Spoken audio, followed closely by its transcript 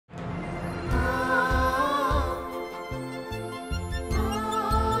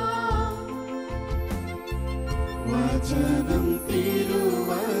വചനം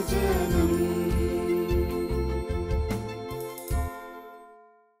തിരുവചനം.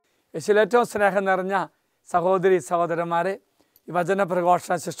 യേശുവിൽ ഏറ്റവും സ്നേഹം നിറഞ്ഞ സഹോദരി സഹോദരന്മാരെ, ഈ വചന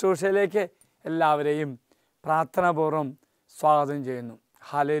പ്രഘോഷണ ശുശ്രൂഷയിലേക്ക് എല്ലാവരെയും പ്രാർത്ഥനാപൂർവ്വം സ്വാഗതം ചെയ്യുന്നു.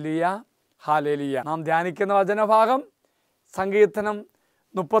 Hallelujah, hallelujah. നാം ധ്യാനിക്കുന്ന വചനഭാഗം സങ്കീർത്തനം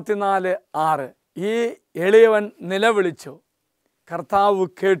 34:6. ഈ എളിയവൻ നിലവിളിച്ചു, കർത്താവ്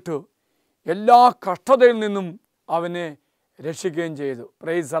കേട്ടു, എല്ലാ കഷ്ടതയിൽ നിന്നും അവനെ രക്ഷിക്കുകയും ചെയ്തു.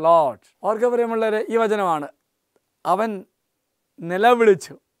 Price the Lord. ഓർക്കപ്രിയമുള്ളവരെ, ഈ വചനമാണ്. അവൻ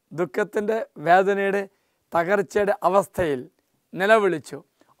നിലവിളിച്ചു, ദുഃഖത്തിൻ്റെ, വേദനയുടെ, തകർച്ചയുടെ അവസ്ഥയിൽ നിലവിളിച്ചു.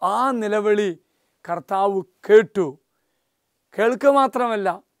 ആ നിലവിളി കർത്താവ് കേട്ടു. കേൾക്കുക മാത്രമല്ല,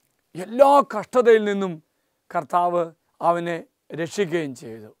 എല്ലാ കഷ്ടതയിൽ നിന്നും കർത്താവ് അവനെ രക്ഷിക്കുകയും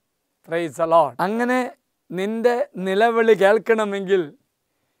ചെയ്തു. Price the Lord. അങ്ങനെ നിൻ്റെ നിലവിളി കേൾക്കണമെങ്കിൽ,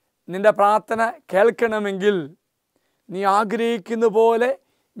 നിൻ്റെ പ്രാർത്ഥന കേൾക്കണമെങ്കിൽ, നീ ആഗ്രഹിക്കുന്ന പോലെ,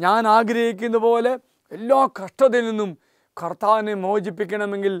 ഞാൻ ആഗ്രഹിക്കുന്ന പോലെ എല്ലാ കഷ്ടതയിൽ നിന്നും കർത്താവിനെ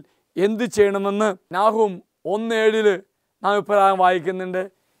മോചിപ്പിക്കണമെങ്കിൽ എന്ത് ചെയ്യണമെന്ന് നാഹൂം 1:7 നാം ഇപ്രകാരം വായിക്കുന്നുണ്ട്.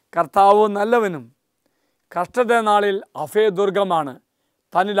 കർത്താവ് നല്ലവനും കഷ്ടത നാളിൽ അഭയദുർഗമാണ്,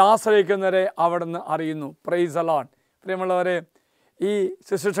 തന്നിൽ ആശ്രയിക്കുന്നവരെ അവിടുന്ന് അറിയുന്നു. Price the Lord. പ്രിയമുള്ളവരെ, ഈ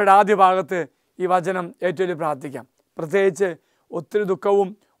ശുശ്രൂഷയുടെ ആദ്യ ഭാഗത്ത് ഈ വചനം ഏറ്റവും പ്രാർത്ഥിക്കാം. പ്രത്യേകിച്ച് ഒത്തിരി ദുഃഖവും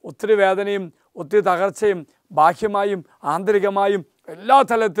ഒത്തിരി വേദനയും ഒത്തിരി തകർച്ചയും ബാഹ്യമായും ആന്തരികമായും എല്ലാ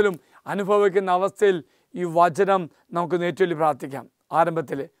തലത്തിലും അനുഭവിക്കുന്ന അവസ്ഥയിൽ ഈ വചനം നമുക്ക് ഏറ്റവും പ്രാർത്ഥിക്കാം.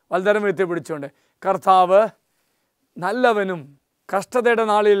 ആരംഭത്തിൽ വലുതരം എത്തിപ്പിടിച്ചുകൊണ്ട്, കർത്താവ് നല്ലവനും കഷ്ടതയുടെ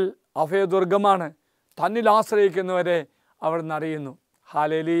നാളിൽ അഭയദുർഗമാണ്, തന്നിൽ ആശ്രയിക്കുന്നവരെ അവിടുന്ന് അറിയുന്നു.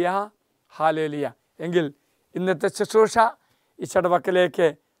 Hallelujah, hallelujah. എങ്കിൽ ഇന്നത്തെ ശുശ്രൂഷ ഈശോയുടെ പക്കലേക്ക്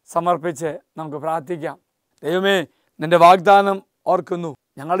സമർപ്പിച്ച് നമുക്ക് പ്രാർത്ഥിക്കാം. ദൈവമേ, നിൻ്റെ വാഗ്ദാനം ഓർക്കുന്നു.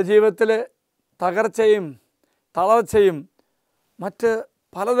 ഞങ്ങളുടെ ജീവിതത്തിൽ തകർച്ചയും തളർച്ചയും മറ്റ്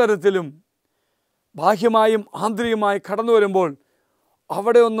പലതരത്തിലും ബാഹ്യമായും ആന്തരികമായി കടന്നു വരുമ്പോൾ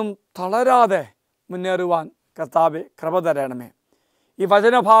അവിടെ ഒന്നും തളരാതെ മുന്നേറുവാൻ കർത്താവേ കൃപ തരണമേ. ഈ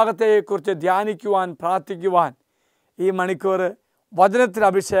വചനഭാഗത്തെക്കുറിച്ച് ധ്യാനിക്കുവാൻ, പ്രാർത്ഥിക്കുവാൻ ഈ മണിക്കൂർ വചനത്തിൻ്റെ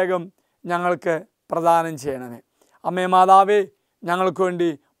അഭിഷേകം ഞങ്ങൾക്ക് പ്രദാനം ചെയ്യണമേ. അമ്മേ മാതാവേ, ഞങ്ങൾക്ക് വേണ്ടി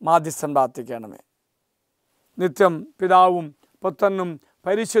മാധ്യസ്ഥം പ്രാർത്ഥിക്കണമേ. നിത്യം പിതാവും പുത്രനും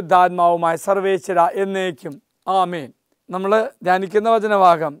പരിശുദ്ധാത്മാവുമായ സർവേശ്വര എന്നേക്കും ആമേൻ. നമ്മൾ ധ്യാനിക്കുന്ന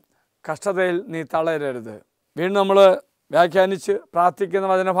വചനഭാഗം, കഷ്ടതയിൽ നീ തളരരുത്. വീണ്ടും നമ്മൾ വ്യാഖ്യാനിച്ച് പ്രാർത്ഥിക്കുന്ന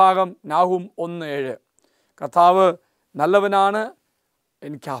വചനഭാഗം നാഹൂം 1:7. കർത്താവ് നല്ലവനാണ്,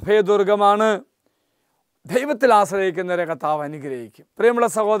 എനിക്ക് അഭയദുർഗമാണ്, ദൈവത്തിൽ ആശ്രയിക്കുന്നവരെ കർത്താവ് അനുഗ്രഹിക്കും. പ്രിയമുള്ള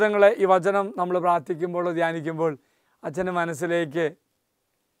സഹോദരങ്ങളെ, ഈ വചനം നമ്മൾ പ്രാർത്ഥിക്കുമ്പോൾ, ധ്യാനിക്കുമ്പോൾ അച്ഛൻ്റെ മനസ്സിലേക്ക്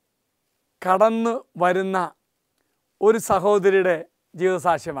കടന്നു വരുന്ന ഒരു സഹോദരിയുടെ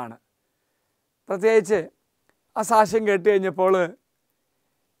ജീവിതസാക്ഷ്യമാണ്. പ്രത്യേകിച്ച് ആ സാക്ഷ്യം കേട്ട് കഴിഞ്ഞപ്പോൾ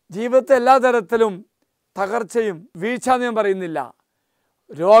ജീവിതത്തെ എല്ലാ തരത്തിലും തകർച്ചയും വീഴ്ച ഞാൻ പറയുന്നില്ല,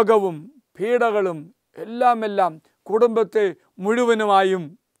 രോഗവും പീഡകളും എല്ലാം കുടുംബത്തെ മുഴുവനുമായും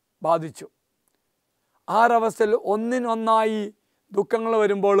ബാധിച്ചു. ആ ഒരവസ്ഥയിൽ ഒന്നിനൊന്നായി ദുഃഖങ്ങൾ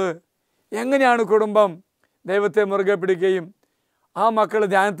വരുമ്പോൾ എങ്ങനെയാണ് കുടുംബം ദൈവത്തെ മുറുകെ പിടിക്കുകയും ആ മക്കൾ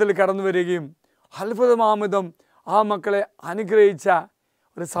ധ്യാനത്തിൽ കടന്നു വരികയും അത്ഭുതമാമിതം ആ മക്കളെ അനുഗ്രഹിച്ച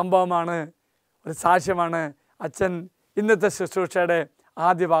ഒരു സംഭവമാണ്, ഒരു സാക്ഷ്യമാണ് അച്ഛൻ ഇന്നത്തെ ശുശ്രൂഷയുടെ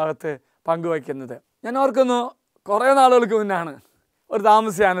ആദ്യ ഭാഗത്ത് പങ്കുവയ്ക്കുന്നത്. ഞാൻ ഓർക്കുന്നു, കുറേ നാളുകൾക്ക് മുന്നാണ് ഒരു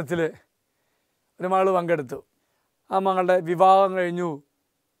താമസയാനത്തിൽ ഒരു മകൾ പങ്കെടുത്തു. ആ മകളുടെ വിവാഹം കഴിഞ്ഞു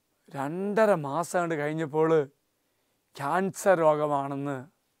 2.5 മാസം കൊണ്ട് കഴിഞ്ഞപ്പോൾ ക്യാൻസർ രോഗമാണെന്ന്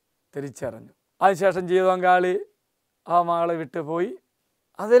തിരിച്ചറിഞ്ഞു. അതിനുശേഷം ജീവിത പങ്കാളി ആ മകളെ വിട്ടുപോയി.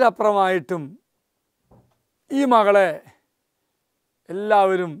 അതിലപ്പുറമായിട്ടും ഈ മകളെ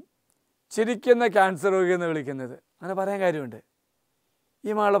എല്ലാവരും ചിരിക്കുന്ന ക്യാൻസർ രോഗി എന്ന് വിളിക്കുന്നത്. അങ്ങനെ പറയാൻ കാര്യമുണ്ട്. ഈ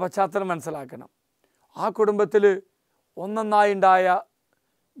മകളുടെ പശ്ചാത്തലം മനസ്സിലാക്കണം. ആ കുടുംബത്തിൽ ഒന്നൊന്നായി ഉണ്ടായ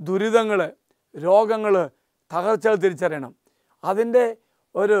ദുരിതങ്ങൾ, രോഗങ്ങൾ, തകർച്ചകൾ തിരിച്ചറിയണം. അതിൻ്റെ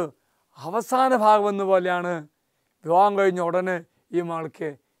ഒരു അവസാന ഭാഗമെന്ന പോലെയാണ് വിവാഹം കഴിഞ്ഞ ഉടനെ ഈ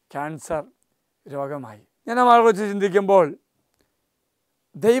മകൾക്ക് ക്യാൻസർ രോഗമായി. ഞാൻ ആ മകളെ കുറിച്ച് ചിന്തിക്കുമ്പോൾ,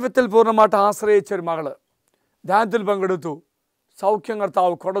 ദൈവത്തിൽ പൂർണ്ണമായിട്ട് ആശ്രയിച്ചൊരു മകൾ ധ്യാനത്തിൽ പങ്കെടുത്തു, സൗഖ്യം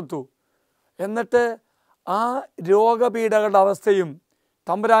കർത്താവ് കൊടുത്തു. എന്നിട്ട് ആ രോഗപീഠകളുടെ അവസ്ഥയും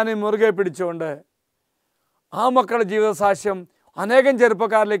തമ്പുരാനെ മുറുകെ പിടിച്ചുകൊണ്ട് ആ മക്കളുടെ ജീവിതസാക്ഷ്യം അനേകം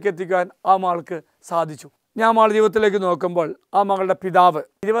ചെറുപ്പക്കാരിലേക്ക് എത്തിക്കാൻ ആ മകൾക്ക് സാധിച്ചു. ഞാൻ മകളുടെ ജീവിതത്തിലേക്ക് നോക്കുമ്പോൾ ആ മകളുടെ പിതാവ്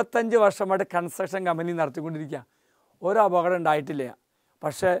 25 വർഷമായിട്ട് കൺസ്ട്രക്ഷൻ കമ്പനി നടത്തിക്കൊണ്ടിരിക്കുക. ഒരു അപകടം ഉണ്ടായിട്ടില്ല.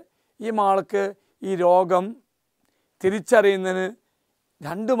 പക്ഷേ ഈ മകൾക്ക് ഈ രോഗം തിരിച്ചറിയുന്നതിന്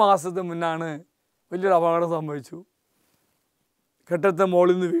 2 മാസത്തിന് മുന്നാണ് വലിയൊരു അപകടം സംഭവിച്ചു. കെട്ടിടത്തിന്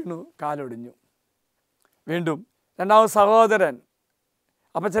മുകളിൽ നിന്ന് വീണു, കാലൊടിഞ്ഞു. വീണ്ടും രണ്ടാമത് സഹോദരൻ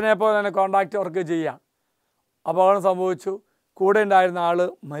അപ്പച്ചനെ പോലെ തന്നെ കോൺട്രാക്റ്റ് വർക്ക് ചെയ്യുക. അപകടം സംഭവിച്ചു, കൂടെ ഉണ്ടായിരുന്ന ആൾ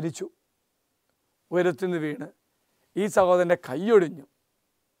മരിച്ചു, ഉയരത്തിൽ നിന്ന് വീണ്. ഈ സഹോദരൻ്റെ കൈയൊടിഞ്ഞു.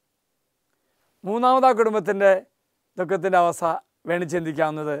 മൂന്നാമത് ആ കുടുംബത്തിൻ്റെ ദുഃഖത്തിൻ്റെ അവസ്ഥ വേണി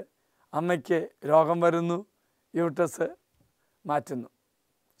ചിന്തിക്കാവുന്നത്, അമ്മയ്ക്ക് രോഗം വരുന്നു, യൂട്രസ് മാറ്റുന്നു,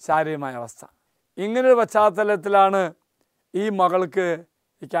 ശാരീരികമായ അവസ്ഥ. ഇങ്ങനൊരു പശ്ചാത്തലത്തിലാണ് ഈ മകൾക്ക്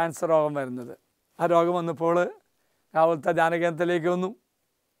ഈ ക്യാൻസർ രോഗം വരുന്നത്. ആ രോഗം വന്നപ്പോൾ രാവിലത്തെ ധ്യാനകേന്ദ്രത്തിലേക്ക് വന്നു,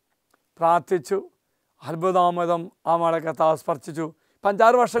 പ്രാർത്ഥിച്ചു. അത്ഭുതാമതം ആ മകളെ കർത്താവ് സ്പർശിച്ചു.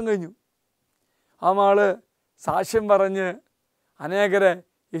 5-6 വർഷം കഴിഞ്ഞു. ആ മകള് സാക്ഷ്യം പറഞ്ഞ് അനേകരെ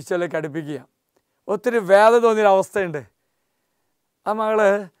ഈശോയിലേക്ക് അടുപ്പിക്കുക. ഒത്തിരി വേദന തോന്നിയൊരവസ്ഥയുണ്ട്. ആ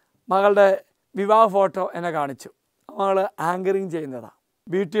മകളുടെ വിവാഹ ഫോട്ടോ എന്നെ കാണിച്ചു. ആ മകള് ആങ്കറിങ് ചെയ്യുന്നതാണ്,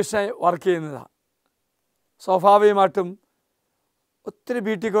 ബ്യൂട്ടീഷ്യനായി വർക്ക് ചെയ്യുന്നതാണ്. സ്വാഭാവികമായിട്ടും ഒത്തിരി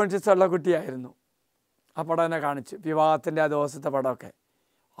ബ്യൂട്ടി കോൺഷ്യസ് ഉള്ള കുട്ടിയായിരുന്നു. ആ പടം എന്നെ കാണിച്ചു, വിവാഹത്തിൻ്റെ ആ ദിവസത്തെ പടമൊക്കെ.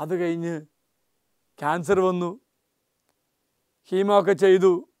 അത് കഴിഞ്ഞ് ക്യാൻസർ വന്നു, ഹീമോ ഒക്കെ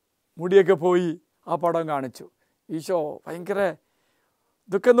ചെയ്തു, മുടിയൊക്കെ പോയി. ആ പടം കാണിച്ചു. ഈശോ ഭയങ്കര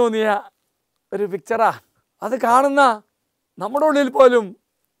ദുഃഖം തോന്നിയ ഒരു പിക്ചറാ. അത് കാണുന്ന നമ്മുടെ ഉള്ളിൽ പോലും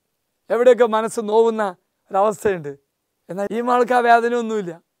എവിടെയൊക്കെ മനസ്സ് നോവുന്ന ഒരവസ്ഥയുണ്ട്. എന്നാൽ ഈ മകൾക്ക് ആ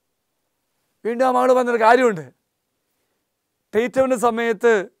വേദനയൊന്നുമില്ല. വീണ്ടും ആ മകൾ പറഞ്ഞൊരു കാര്യമുണ്ട്. ട്രീറ്റ്മെൻറ്റ്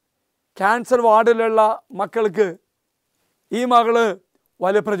സമയത്ത് ക്യാൻസർ വാർഡിലുള്ള മക്കൾക്ക് ഈ മകള്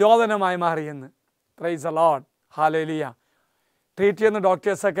വലിയ പ്രചോദനമായി മാറിയെന്ന്. Price the Lord, hallelujah. Treat ചെയ്യുന്ന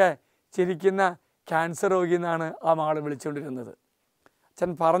ഡോക്ടേഴ്സൊക്കെ ചിരിക്കുന്ന ക്യാൻസർ രോഗി എന്നാണ് ആ മകൾ വിളിച്ചുകൊണ്ടിരുന്നത്.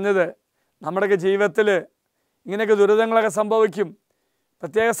 അച്ഛൻ പറഞ്ഞത്, നമ്മുടെയൊക്കെ ജീവിതത്തിൽ ഇങ്ങനെയൊക്കെ ദുരിതങ്ങളൊക്കെ സംഭവിക്കും,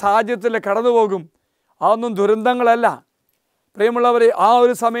 പ്രത്യേക സാഹചര്യത്തിൽ കടന്നു പോകും. അതൊന്നും ദുരന്തങ്ങളല്ല പ്രിയമുള്ളവരെ. ആ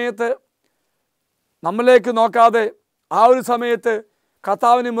ഒരു സമയത്ത് നമ്മളിലേക്ക് നോക്കാതെ, ആ ഒരു സമയത്ത്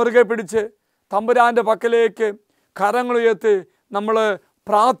കർത്താവിനെ മുറുകെ പിടിച്ച് തമ്പുരാൻ്റെ പക്കലേക്ക് കരങ്ങളുയർത്തി നമ്മൾ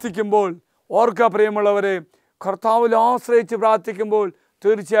പ്രാർത്ഥിക്കുമ്പോൾ, ഓർക്കുക പ്രിയമുള്ളവരെ, കർത്താവിൽ ആശ്രയിച്ച് പ്രാർത്ഥിക്കുമ്പോൾ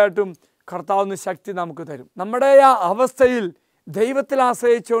തീർച്ചയായിട്ടും കർത്താവിന് ശക്തി നമുക്ക് തരും. നമ്മുടെ ആ അവസ്ഥയിൽ ദൈവത്തിൽ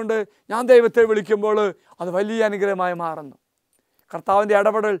ആശ്രയിച്ചുകൊണ്ട് ഞാൻ ദൈവത്തെ വിളിക്കുമ്പോൾ അത് വലിയ അനുഗ്രഹമായി മാറുന്നു. കർത്താവിൻ്റെ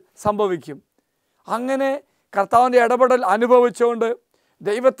ഇടപെടൽ സംഭവിക്കും. അങ്ങനെ കർത്താവിൻ്റെ ഇടപെടൽ അനുഭവിച്ചുകൊണ്ട്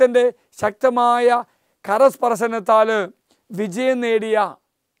ദൈവത്തിൻ്റെ ശക്തമായ കരസ്പർശനത്താൽ വിജയം നേടിയ,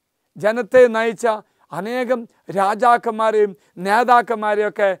 ജനത്തെ നയിച്ച അനേകം രാജാക്കന്മാരെയും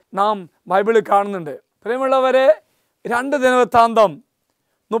നേതാക്കന്മാരെയൊക്കെ നാം ബൈബിളിൽ കാണുന്നുണ്ട്. പ്രിയമുള്ളവരെ, 2 ദിനവൃത്താന്തം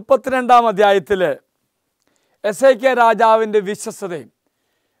 32-ാം അധ്യായത്തിൽ എസേക്കിയ രാജാവിൻ്റെ വിശ്വസ്തതയും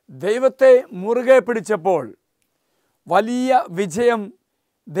ദൈവത്തെ മുറുകെ പിടിച്ചപ്പോൾ വലിയ വിജയം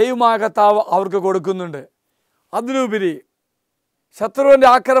ദൈവമായ കർത്താവ് അവർക്ക് കൊടുക്കുന്നുണ്ട്. അതിലുപരി ശത്രുവിൻ്റെ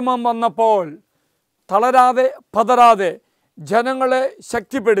ആക്രമണം വന്നപ്പോൾ തളരാതെ പതറാതെ ജനങ്ങളെ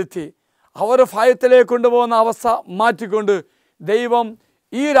ശക്തിപ്പെടുത്തി അവരെ ഭയത്തിലേക്ക് കൊണ്ടുപോകുന്ന അവസ്ഥ മാറ്റിക്കൊണ്ട് ദൈവം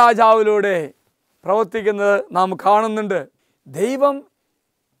ഈ രാജാവിലൂടെ പ്രവർത്തിക്കുന്നത് നാം കാണുന്നുണ്ട്. ദൈവം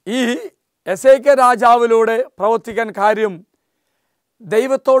ഈ എസേക്കിയ രാജാവിലൂടെ പ്രവർത്തിക്കാൻ കാര്യം,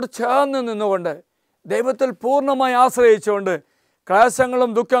 ദൈവത്തോട് ചേർന്ന് നിന്നുകൊണ്ട് ദൈവത്തിൽ പൂർണ്ണമായി ആശ്രയിച്ചുകൊണ്ട്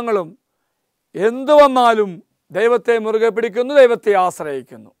ക്ലേശങ്ങളും ദുഃഖങ്ങളും എന്തു വന്നാലും ദൈവത്തെ മുറുകെ പിടിക്കുന്നു, ദൈവത്തെ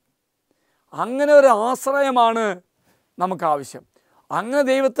ആശ്രയിക്കുന്നു. അങ്ങനെ ഒരു ആശ്രയമാണ് നമുക്ക് ആവശ്യം. അങ്ങനെ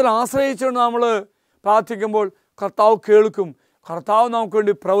ദൈവത്തിൽ ആശ്രയിച്ചുകൊണ്ട് നമ്മൾ പ്രാർത്ഥിക്കുമ്പോൾ കർത്താവ് കേൾക്കും, കർത്താവ് നമുക്ക്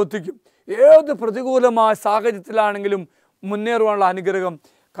വേണ്ടി പ്രവർത്തിക്കും. ഏത് പ്രതികൂലമായ സാഹചര്യത്തിലാണെങ്കിലും മുന്നേറുവാനുള്ള അനുഗ്രഹം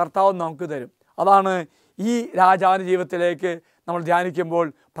കർത്താവ് നമുക്ക് തരും. അതാണ് ഈ രാജാവിൻ്റെ ജീവിതത്തിലേക്ക് നമ്മൾ ധ്യാനിക്കുമ്പോൾ,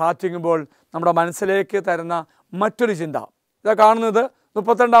 പ്രാർത്ഥിക്കുമ്പോൾ നമ്മുടെ മനസ്സിലേക്ക് തരുന്ന മറ്റൊരു ചിന്ത. ഇതാ കാണുന്നത്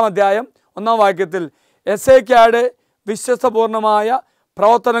 32-ാം അധ്യായം 1-ാം വാക്യത്തിൽ, എസേക്കിയായുടെ വിശ്വസ്തപൂർണമായ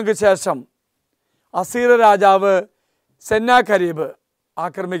പ്രവർത്തനങ്ങൾക്ക് ശേഷം അസീർ രാജാവ് സെന്നാകരീബ്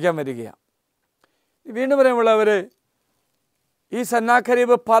ആക്രമിക്കാൻ വരികയാണ്. വീണ്ടും പറയുമ്പോഴവർ, ഈ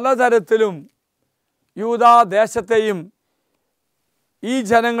സെന്നാകരീബ് പലതരത്തിലും യൂദാ ദേശത്തെയും ഈ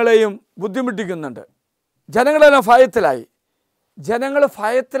ജനങ്ങളെയും ബുദ്ധിമുട്ടിക്കുന്നുണ്ട്. ജനങ്ങളെല്ലാം ഭയത്തിലായി. ജനങ്ങൾ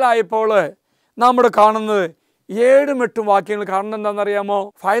ഭയത്തിലായപ്പോൾ നമ്മൾ കാണുന്നത് 7-8 വാക്യങ്ങൾ കാണുന്നത് എന്താണെന്നറിയാമോ?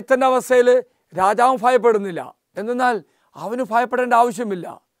 ഭയത്തിൻ്റെ അവസ്ഥയിൽ രാജാവും ഭയപ്പെടുന്നില്ല. എന്തെന്നാൽ അവന് ഭയപ്പെടേണ്ട ആവശ്യമില്ല.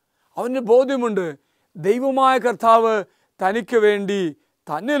 അവന് ബോധ്യമുണ്ട്, ദൈവമായ കർത്താവ് തനിക്ക് വേണ്ടി,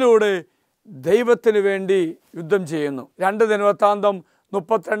 തന്നിലൂടെ ദൈവത്തിന് വേണ്ടി യുദ്ധം ചെയ്യുന്നു. 2 ദിനവൃത്താന്തം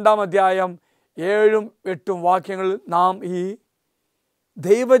 32-ാം അധ്യായം 7-8 വാക്യങ്ങളിൽ നാം ഈ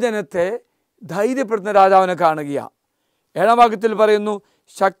ദൈവജനത്തെ ധൈര്യപ്പെടുത്തുന്ന രാജാവിനെ കാണുകയാണ്. 7-ാം വാക്യത്തിൽ പറയുന്നു,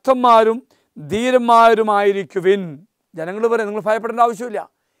 ശക്തന്മാരും ധീരന്മാരുമായിരിക്കുവിൻ. ജനങ്ങൾ പറയും, നിങ്ങൾ ഭയപ്പെടേണ്ട ആവശ്യമില്ല.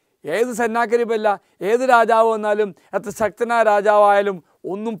 ഏത് സെന്നാകരീബല്ല, ഏത് രാജാവ് വന്നാലും, എത്ര ശക്തനായ രാജാവായാലും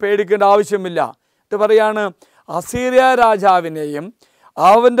ഒന്നും പേടിക്കേണ്ട ആവശ്യമില്ല. ഇത് പറയാണ്, അസീറിയ രാജാവിനെയും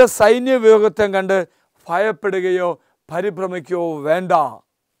അവൻ്റെ സൈന്യവ്യൂഹത്തെയും കണ്ട് ഭയപ്പെടുകയോ പരിഭ്രമിക്കുകയോ വേണ്ട.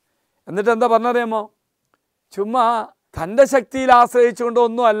 എന്നിട്ട് എന്താ പറഞ്ഞറിയാമോ? ചുമ്മാ തൻ്റെ ശക്തിയിൽ ആശ്രയിച്ചുകൊണ്ട്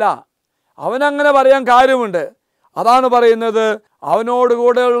ഒന്നുമല്ല. അവനങ്ങനെ പറയാൻ കാര്യമുണ്ട്. അതാണ് പറയുന്നത്, അവനോട്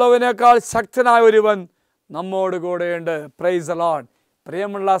കൂടെയുള്ളവനേക്കാൾ ശക്തനായ ഒരുവൻ നമ്മോട് കൂടെയുണ്ട്. Price the Lord.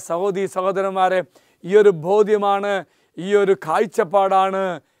 പ്രിയമുള്ള സഹോദരി സഹോദരന്മാരെ, ഈ ഒരു ബോധ്യമാണ്, ഈ ഒരു കാഴ്ചപ്പാടാണ്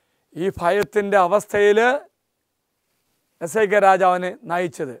ഈ ഭയത്തിൻ്റെ അവസ്ഥയിൽ എസേക്കിയാ രാജാവിനെ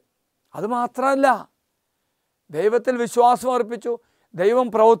നയിച്ചത്. അതുമാത്രമല്ല, ദൈവത്തിൽ വിശ്വാസം അർപ്പിച്ചു, ദൈവം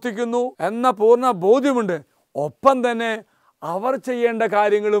പ്രവർത്തിക്കുന്നു എന്ന പൂർണ്ണ ബോധ്യമുണ്ട്. ഒപ്പം തന്നെ അവർ ചെയ്യേണ്ട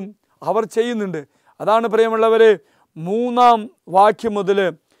കാര്യങ്ങളും അവർ ചെയ്യുന്നുണ്ട്. അതാണ് പ്രിയമുള്ളവരെ, 3-ാം വാക്യം മുതൽ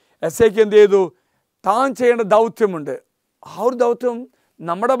എസേക്കിയാ എന്ത് ചെയ്തു? താൻ ചെയ്യേണ്ട ദൗത്യമുണ്ട്. ആ ഒരു ദൗത്യം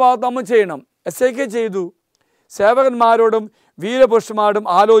നമ്മുടെ ഭാഗത്ത് നമ്മൾ ചെയ്യണം. എസേക്കിയാ ചെയ്തു. സേവകന്മാരോടും വീരപുരുഷന്മാരോടും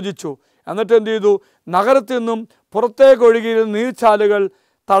ആലോചിച്ചു. എന്നിട്ട് എന്ത് ചെയ്തു? നഗരത്തിൽ നിന്നും പുറത്തേക്ക് ഒഴുകിയിരുന്ന നീർച്ചാലുകൾ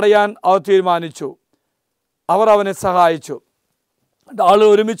തടയാൻ അവർ തീരുമാനിച്ചു. അവർ അവനെ സഹായിച്ചു. ആളുകൾ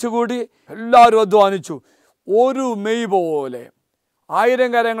ഒരുമിച്ച് കൂടി എല്ലാവരും അധ്വാനിച്ചു. ഒരു മെയ് പോലെ, 1000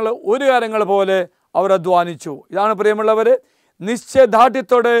 കരങ്ങൾ ഒരു കരങ്ങൾ പോലെ അവർ അധ്വാനിച്ചു. ഇതാണ് പ്രിയമുള്ളവർ,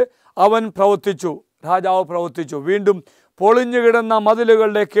 നിശ്ചയദാർഢ്യത്തോടെ അവൻ പ്രവർത്തിച്ചു. രാജാവ് പ്രവർത്തിച്ചു. വീണ്ടും പൊളിഞ്ഞു കിടന്ന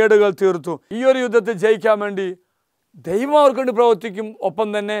മതിലുകളുടെ കേടുകൾ തീർത്തു. ഈ ഒരു യുദ്ധത്തിൽ ജയിക്കാൻ വേണ്ടി ദൈവം അവർക്കൊണ്ട് പ്രവർത്തിക്കും. ഒപ്പം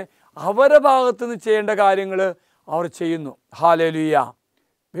തന്നെ അവരുടെ ഭാഗത്തു നിന്ന് ചെയ്യേണ്ട കാര്യങ്ങൾ അവർ ചെയ്യുന്നു. ഹല്ലേലൂയ.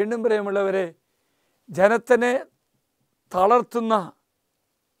 വീണ്ടും പ്രിയമുള്ളവരെ, ജനത്തിനെ തളർത്തുന്ന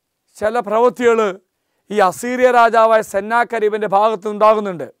ചില പ്രവൃത്തികൾ ഈ അസീറിയ രാജാവായ സെന്നാകരീബിൻ്റെ ഭാഗത്ത്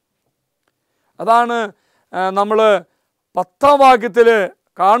ഉണ്ടാകുന്നുണ്ട്. അതാണ് നമ്മൾ 10-ാം വാക്യത്തിൽ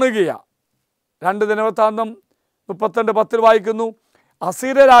കാണുകയാണ്. 2 ദിനവൃത്താന്തം 32:10 വായിക്കുന്നു.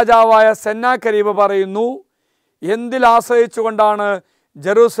 അസീറിയ രാജാവായ സെന്നാകരീബ് പറയുന്നു, എന്തിൽ ആശ്രയിച്ചുകൊണ്ടാണ്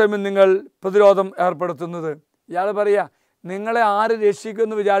ജെറൂസലേമിൽ നിങ്ങൾ പ്രതിരോധം ഏർപ്പെടുത്തുന്നത്? ഇയാൾ പറയുക, നിങ്ങളെ ആര്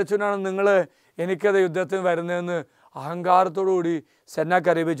രക്ഷിക്കുമെന്ന് വിചാരിച്ചുകൊണ്ടാണ് നിങ്ങൾ എനിക്കത് യുദ്ധത്തിന് വരുന്നതെന്ന് അഹങ്കാരത്തോടു കൂടി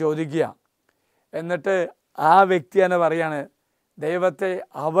സെന്നാകരീബ് ചോദിക്കുക. എന്നിട്ട് ആ വ്യക്തി തന്നെ പറയാണ്, ദൈവത്തെ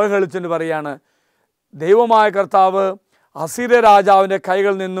അവഹേളിച്ചുകൊണ്ട് പറയാണ്, ദൈവമായ കർത്താവ് അസീറിയ രാജാവിൻ്റെ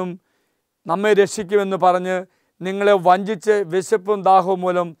കൈകളിൽ നിന്നും നമ്മെ രക്ഷിക്കുമെന്ന് പറഞ്ഞ് നിങ്ങളെ വഞ്ചിച്ച് വിശപ്പും ദാഹവും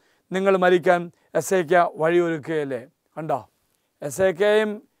മൂലം നിങ്ങൾ മരിക്കാൻ എസേക്കിയാ വഴിയൊരുക്കുകയല്ലേ. കണ്ടോ?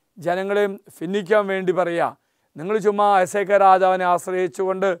 എസേക്കിയായും ജനങ്ങളെയും ഭിന്നിക്കാൻ വേണ്ടി പറയുക. നിങ്ങൾ ചുമ്മാ എസേക്കിയാ രാജാവിനെ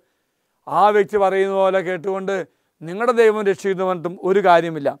ആശ്രയിച്ചുകൊണ്ട് ആ വ്യക്തി പറയുന്ന പോലെ കേട്ടുകൊണ്ട് നിങ്ങളുടെ ദൈവം രക്ഷിക്കുന്നു പറഞ്ഞിട്ടും ഒരു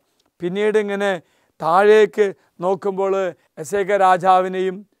കാര്യമില്ല. പിന്നീട് ഇങ്ങനെ താഴേക്ക് നോക്കുമ്പോൾ എസേക്കിയാ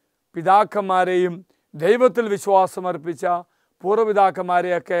രാജാവിനെയും പിതാക്കന്മാരെയും ദൈവത്തിൽ വിശ്വാസമർപ്പിച്ച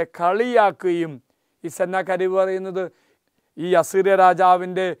പൂർവ്വപിതാക്കന്മാരെയൊക്കെ കളിയാക്കുകയും, ഈ സെന്നാകരീബ് പറയുന്നത്, ഈ അസീറിയ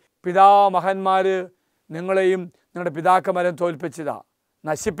രാജാവിൻ്റെ പിതാമഹന്മാർ നിങ്ങളെയും നിങ്ങളുടെ പിതാക്കന്മാരെയും തോൽപ്പിച്ചതാ,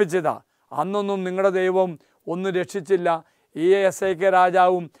 നശിപ്പിച്ചതാ. അന്നൊന്നും നിങ്ങളുടെ ദൈവം ഒന്നും രക്ഷിച്ചില്ല. ഈ എസേക്കിയാ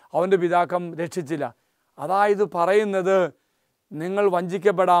രാജാവും അവൻ്റെ പിതാക്കം രക്ഷിച്ചില്ല. അതായത് പറയുന്നത്, നിങ്ങൾ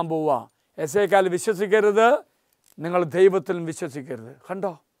വഞ്ചിക്കപ്പെടാൻ പോവുക. എസേക്കിയാൽ വിശ്വസിക്കരുത്, നിങ്ങൾ ദൈവത്തിലും വിശ്വസിക്കരുത്.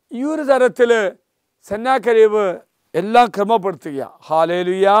 കണ്ടോ? ഈ ഒരു തരത്തിൽ സെന്നാകരീബ് എല്ലാം ക്രമപ്പെടുത്തുക.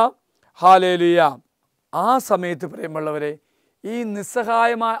 Hallelujah, hallelujah. ആ സമയത്ത് പ്രിയമുള്ളവരെ, ഈ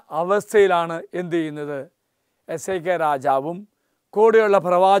നിസ്സഹായമായ അവസ്ഥയിലാണ് എന്ത് ചെയ്യുന്നത്? എസേക്കിയാ രാജാവും കൂടെയുള്ള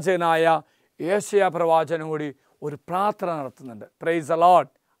പ്രവാചകനായ യേശയ്യാ പ്രവാചകനും കൂടി ഒരു പ്രാർത്ഥന നടത്തുന്നുണ്ട്. Praise the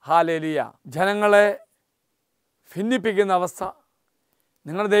Lord, hallelujah. ജനങ്ങളെ ഭിന്നിപ്പിക്കുന്ന അവസ്ഥ,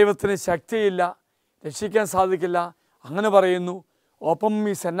 നിങ്ങളുടെ ദൈവത്തിന് ശക്തിയില്ല, രക്ഷിക്കാൻ സാധിക്കില്ല, അങ്ങനെ പറയുന്നു. ഒപ്പം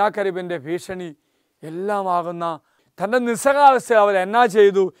ഈ സെന്നാകരീബിൻ്റെ ഭീഷണി എല്ലാമാകുന്ന തൻ്റെ നിസ്സഹായാവസ്ഥ അവർ എന്നാ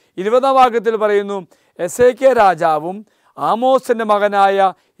ചെയ്തു? 20-ാം വാക്യത്തിൽ പറയുന്നു, എസേക്കിയാ രാജാവും ആമോസിൻ്റെ മകനായ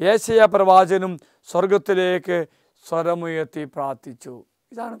യേശയ്യാ പ്രവാചകനും സ്വർഗത്തിലേക്ക് സ്വരമുയർത്തി പ്രാർത്ഥിച്ചു.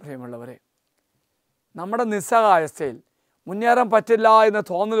 ഇതാണ് പ്രിയമുള്ളവരെ, നമ്മുടെ നിസ്സഹായാവസ്ഥയിൽ മുന്നേറാൻ പറ്റില്ല എന്ന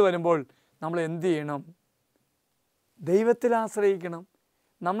തോന്നൽ വരുമ്പോൾ നമ്മൾ എന്ത് ചെയ്യണം? ദൈവത്തിൽ ആശ്രയിക്കണം,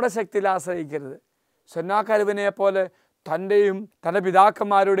 നമ്മുടെ ശക്തിയിൽ ആശ്രയിക്കരുത്. സെന്നാകരീബിനെ പോലെ തൻ്റെയും തൻ്റെ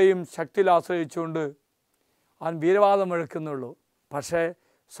പിതാക്കന്മാരുടെയും ശക്തിയിൽ ആശ്രയിച്ചുകൊണ്ട് അവൻ വീരവാദം മുഴക്കുന്നുള്ളൂ. പക്ഷേ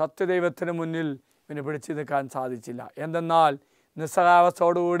സത്യദൈവത്തിന് മുന്നിൽ ഇവന് പിടിച്ചു നിൽക്കാൻ സാധിച്ചില്ല. എന്തെന്നാൽ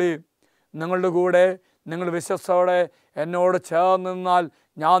നിസ്സഹായാവസ്ഥയോടുകൂടി നിങ്ങളുടെ കൂടെ നിങ്ങൾ വിശ്വസ്തയോടെ എന്നോട് ചേർന്ന് നിന്നാൽ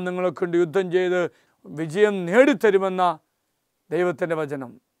ഞാൻ നിങ്ങൾക്കൊണ്ട് യുദ്ധം ചെയ്ത് വിജയം നേടിത്തരുമെന്ന ദൈവത്തിൻ്റെ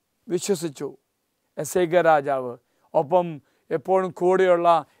വചനം വിശ്വസിച്ചു എസേക്കിയാ രാജാവ്. ഒപ്പം എപ്പോഴും കൂടെയുള്ള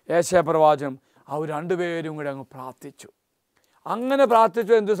യേശയ്യാ പ്രവാചകൻ, അവർ രണ്ടുപേരും കൂടെ അങ്ങ് പ്രാർത്ഥിച്ചു. അങ്ങനെ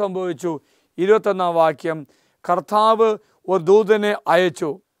പ്രാർത്ഥിച്ചു. എന്ത് സംഭവിച്ചു? 21-ാം വാക്യം, കർത്താവ് ഒരു ദൂതനെ അയച്ചു.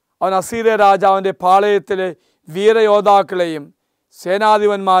 അവൻ അസീറിയ രാജാവിൻ്റെ പാളയത്തിലെ വീരയോദ്ധാക്കളെയും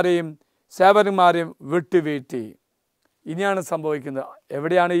സേനാധിപന്മാരെയും സേവകന്മാരെയും വിട്ടുവീഴ്ത്തി. ഇനിയാണ് സംഭവിക്കുന്നത്.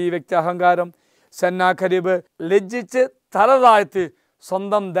 എവിടെയാണ് ഈ വ്യക്തി അഹങ്കാരം? സെന്നാകരീബ് ലജ്ജിച്ച് തല താഴ്ത്തി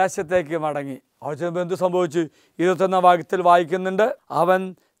സ്വന്തം ദേശത്തേക്ക് മടങ്ങി. അവിടെ ചെന്നപ്പോൾ എന്ത് സംഭവിച്ചു? 21 വാക്യത്തിൽ വായിക്കുന്നുണ്ട്, അവൻ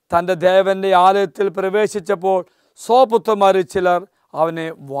തൻ്റെ ദേവൻ്റെ ആലയത്തിൽ പ്രവേശിച്ചപ്പോൾ സ്വപുത്രന്മാരിൽ ചിലർ അവനെ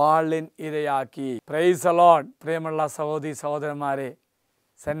വാളിൻ ഇരയാക്കി. Praise the Lord. പ്രിയമുള്ള സഹോദരി സഹോദരന്മാരെ,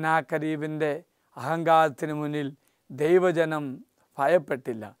 സെന്നാകരീബിൻ്റെ അഹങ്കാരത്തിന് മുന്നിൽ ദൈവജനം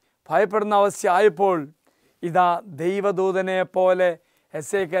ഭയപ്പെട്ടില്ല. ഭയപ്പെടുന്ന അവസ്ഥയായപ്പോൾ ഇതാ ദൈവദൂതനെ പോലെ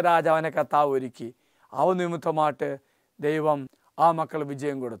എസേക്കിയ രാജാവിനെ കർത്താവ് ഒരുക്കി. അവ നിമിത്തമായിട്ട് ദൈവം ആ മക്കൾ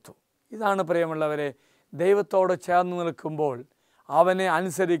വിജയം കൊടുത്തു. ഇതാണ് പ്രിയമുള്ളവരെ, ദൈവത്തോട് ചേർന്ന് നിൽക്കുമ്പോൾ, അവനെ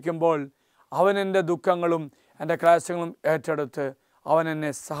അനുസരിക്കുമ്പോൾ, അവൻ എൻ്റെ ദുഃഖങ്ങളും എൻ്റെ ക്ലേശങ്ങളും ഏറ്റെടുത്ത് അവൻ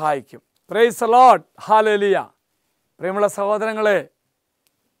എന്നെ സഹായിക്കും. Praise the Lord. ഹല്ലേലൂയ. പ്രിയമുള്ള സഹോദരങ്ങളെ,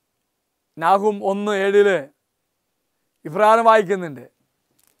 നാഹൂം 1:7 ഇപ്രകാരം വായിക്കുന്നുണ്ട്,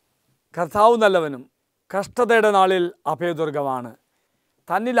 കർത്താവ് നല്ലവനും കഷ്ടതയുടെ നാളിൽ അഭയദുർഗമാണ്,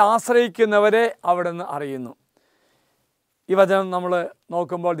 തന്നിൽ ആശ്രയിക്കുന്നവരെ അവിടുന്ന് അറിയുന്നു. ഈ വചനം നമ്മൾ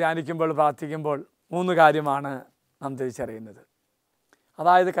നോക്കുമ്പോൾ, ധ്യാനിക്കുമ്പോൾ, പ്രാർത്ഥിക്കുമ്പോൾ 3 കാര്യമാണ് നാം തിരിച്ചറിയുന്നത്.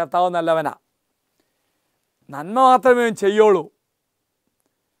 അതായത് കർത്താവ് നല്ലവനാ, നന്മ മാത്രമേ ചെയ്യുള്ളൂ.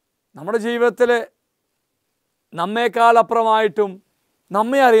 നമ്മുടെ ജീവിതത്തിൽ നമ്മേക്കാൾ അപ്പുറമായിട്ടും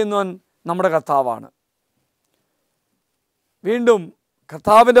നമ്മെ അറിയുന്നവൻ നമ്മുടെ കർത്താവാണ്. വീണ്ടും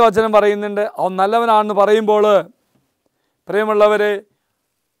കർത്താവിൻ്റെ വചനം പറയുന്നുണ്ട്, അവൻ നല്ലവനാണെന്ന് പറയുമ്പോൾ പ്രിയമുള്ളവരെ,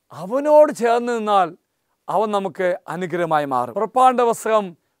 അവനോട് ചേർന്ന് നിന്നാൽ അവൻ നമുക്ക് അനുഗ്രഹമായി മാറും. പുറപ്പാടിൻ്റെ പുസ്തകം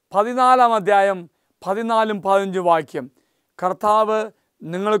 14 അധ്യായം 14-15 വാക്യം, കർത്താവ്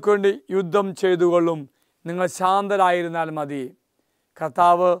നിങ്ങൾക്ക് വേണ്ടി യുദ്ധം ചെയ്തുകൊള്ളും, നിങ്ങൾ ശാന്തരായിരുന്നാൽ മതി.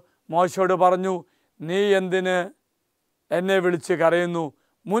 കർത്താവ് മോശയോട് പറഞ്ഞു, നീ എന്തിന് എന്നെ വിളിച്ച് കരയുന്നു?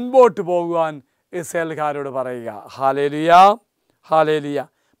 മുൻപോട്ട് പോകുവാൻ ഇസ്രായേൽക്കാരോട് പറയുക. Hallelujah, hallelujah.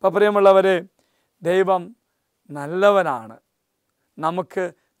 അപ്പോൾ പ്രിയമുള്ളവരെ, ദൈവം നല്ലവനാണ്. നമുക്ക്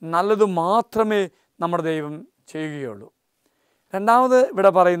നല്ലത് മാത്രമേ നമ്മുടെ ദൈവം ചെയ്യുകയുള്ളൂ. രണ്ടാമത്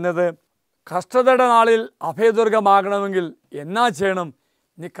ഇവിടെ പറയുന്നത്, കഷ്ടതയുടെ നാളിൽ അഭയദുർഗമാകണമെങ്കിൽ എന്നാ ചെയ്യണം?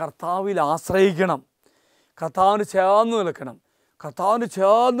 നീ കർത്താവിൽ ആശ്രയിക്കണം, കർത്താവിന് ചേർന്ന് നിൽക്കണം. കർത്താവിന്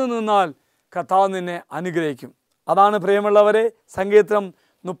ചേർന്ന് നിന്നാൽ കർത്താവ് നിന്നെ അനുഗ്രഹിക്കും. അതാണ് പ്രിയമുള്ളവരെ സങ്കീർത്തനം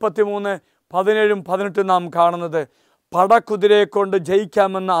 33:17-18 നാം കാണുന്നത്, പടക്കുതിരയെ കൊണ്ട്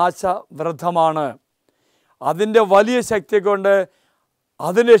ജയിക്കാമെന്ന ആശ വ്യർത്ഥമാണ്, അതിൻ്റെ വലിയ ശക്തി കൊണ്ട്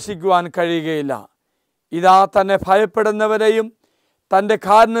അതിനെ രക്ഷിക്കുവാൻ കഴിയുകയില്ല. ഇതാ തന്നെ ഭയപ്പെടുന്നവരെയും തൻ്റെ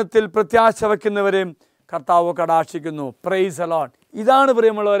കാരുണ്യത്തിൽ പ്രത്യാശ വയ്ക്കുന്നവരെയും കർത്താവ് കടാക്ഷിക്കുന്നു. Praise the Lord. ഇതാണ്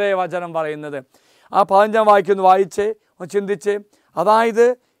പ്രിയമുള്ളവരെ വചനം പറയുന്നത്. ആ 15 വാക്യം വായിച്ച് ചിന്തിച്ച്, അതായത്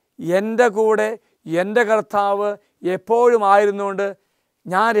എൻ്റെ കൂടെ എൻ്റെ കർത്താവ് എപ്പോഴും ആയിരുന്നുകൊണ്ട്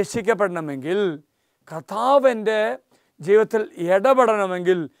ഞാൻ രക്ഷിക്കപ്പെടണമെങ്കിൽ, കർത്താവ് എൻ്റെ ജീവിതത്തിൽ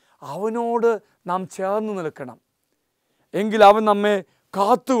ഇടപെടണമെങ്കിൽ അവനോട് നാം ചേർന്ന് നിൽക്കണം, എങ്കിൽ അവൻ നമ്മെ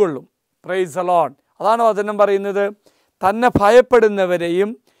കാത്തുകൊള്ളും. Price the Lord. അതാണ് വചനം പറയുന്നത്, തന്നെ ഭയപ്പെടുന്നവരെയും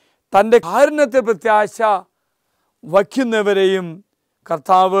തൻ്റെ കാരുണ്യത്തിൽ പ്രത്യാശ വയ്ക്കുന്നവരെയും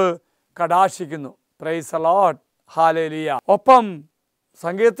കർത്താവ് കടാക്ഷിക്കുന്നു. Praise the Lord. ഹല്ലേലൂയ. ഒപ്പം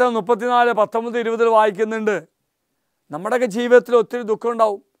സങ്കീർത്തനം 34:19-20 വായിക്കുന്നുണ്ട്, നമ്മുടെയൊക്കെ ജീവിതത്തിൽ ഒത്തിരി ദുഃഖം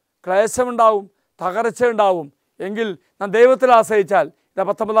ഉണ്ടാവും, ക്ലേശമുണ്ടാവും, തകർച്ച ഉണ്ടാവും. എങ്കിൽ നാം ദൈവത്തിൽ ആശ്രയിച്ചാൽ,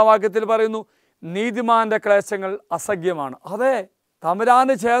 19 വാക്യത്തിൽ പറയുന്നു, നീതിമാന്റെ ക്ലേശങ്ങൾ അസഖ്യമാണ്. അതെ,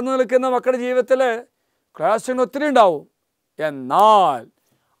 തമ്പുരാന് ചേർന്ന് നിൽക്കുന്ന മക്കളുടെ ജീവിതത്തിൽ ക്ലേശങ്ങൾ ഒത്തിരി ഉണ്ടാവും. എന്നാൽ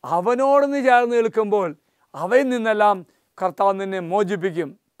അവനോട് നീ ചേർന്ന് നിൽക്കുമ്പോൾ അവയിൽ നിന്നെല്ലാം കർത്താവ് നിന്നെ മോചിപ്പിക്കും.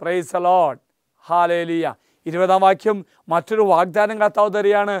 Praise the Lord. ഹല്ലേലൂയ. 20 വാക്യം മറ്റൊരു വാഗ്ദാനം കർത്താവ്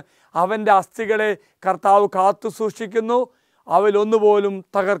തരികയാണ്, അവൻ്റെ അസ്ഥികളെ കർത്താവ് കാത്തു സൂക്ഷിക്കുന്നു, അവയിലൊന്നുപോലും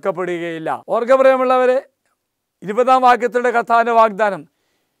തകർക്കപ്പെടുകയില്ല. ഓർക്ക പ്രിയമുള്ളവരെ, 20 വാക്യത്തിലെ കർത്താവിൻ്റെ വാഗ്ദാനം,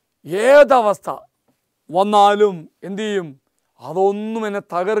 ഏതവസ്ഥ വന്നാലും എന്തു ചെയ്യും? അതൊന്നും എന്നെ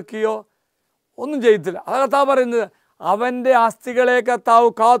തകർക്കുകയോ ഒന്നും ചെയ്യത്തില്ല. അത് കർത്താവ് പറയുന്നത്, അവൻ്റെ അസ്ഥികളെ കർത്താവ്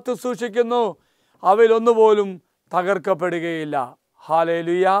കാത്തു സൂക്ഷിക്കുന്നു, അവയിലൊന്നുപോലും തകർക്കപ്പെടുകയില്ല.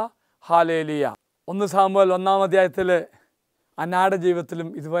 Hallelujah, hallelujah. 1 സാമുവേൽ 1 അധ്യായത്തിൽ അന്നായുടെ ജീവിതത്തിലും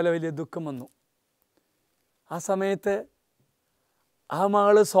ഇതുപോലെ വലിയ ദുഃഖം വന്നു. ആ സമയത്ത് ആ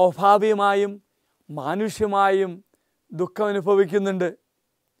മകൾ സ്വാഭാവികമായും മാനുഷ്യമായും ദുഃഖം അനുഭവിക്കുന്നുണ്ട്.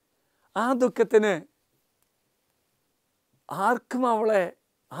 ആ ദുഃഖത്തിന് ആർക്കും അവളെ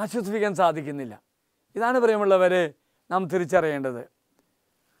ആശ്വസിപ്പിക്കാൻ സാധിക്കുന്നില്ല. ഇതാണ് പ്രിയമുള്ളവരെ നാം തിരിച്ചറിയേണ്ടത്.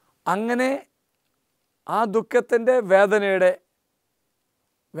 അങ്ങനെ ആ ദുഃഖത്തിൻ്റെ വേദനയുടെ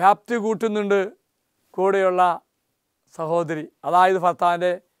വ്യാപ്തി കൂട്ടുന്നുണ്ട് കൂടെയുള്ള സഹോദരി, അതായത്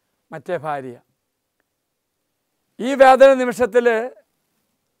ഭർത്താവിൻ്റെ മറ്റേ ഭാര്യ. ഈ വേദന നിമിഷത്തിൽ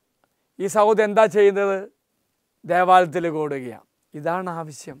ഈ സഹോദരി എന്താ ചെയ്യുന്നത്? ദേവാലയത്തിൽ കൂടുകയാണ്. ഇതാണ്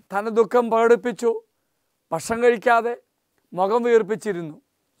ആവശ്യം. തൻ്റെ ദുഃഖം പ്രകടിപ്പിച്ചു, ഭക്ഷണം കഴിക്കാതെ മുഖം വീർപ്പിച്ചിരുന്നു.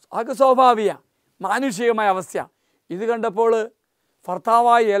 അതൊക്കെ സ്വാഭാവിക മാനുഷികമായ അവസ്ഥ. ഇത് കണ്ടപ്പോൾ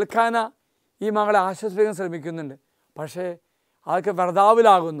ഭർത്താവായ എൽക്കാന ഈ മകളെ ആശ്വസിപ്പിക്കാൻ ശ്രമിക്കുന്നുണ്ട്. പക്ഷേ അതൊക്കെ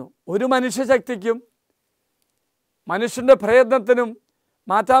വെറുതാവിലാകുന്നു. ഒരു മനുഷ്യശക്തിക്കും മനുഷ്യൻ്റെ പ്രയത്നത്തിനും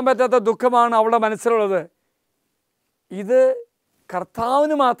മാറ്റാൻ പറ്റാത്ത ദുഃഖമാണ് അവളുടെ മനസ്സിലുള്ളത്. ഇത്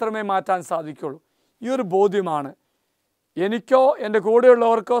കർത്താവിന് മാത്രമേ മാറ്റാൻ സാധിക്കുള്ളൂ. ഈ ഒരു ബോധ്യമാണ്. എനിക്കോ എൻ്റെ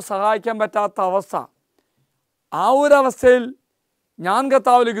കൂടെയുള്ളവർക്കോ സഹായിക്കാൻ പറ്റാത്ത അവസ്ഥ. ആ ഒരു അവസ്ഥയിൽ ഞാൻ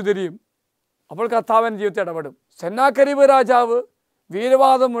കർത്താവിലേക്ക് തിരിയും. അപ്പോൾ കർത്താവിൻ്റെ ജീവിതത്തിൽ ഇടപെടും. സെന്നാകരീബ് രാജാവ്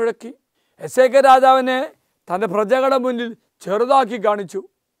വീരവാദം മുഴക്കി എസേക്കിയാ രാജാവിനെ തൻ്റെ പ്രജകളുടെ മുന്നിൽ ചെറുതാക്കി കാണിച്ചു.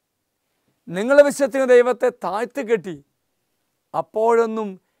 നിങ്ങളെ വിശ്വസിക്കുന്ന ദൈവത്തെ താഴ്ത്തി കെട്ടി. അപ്പോഴൊന്നും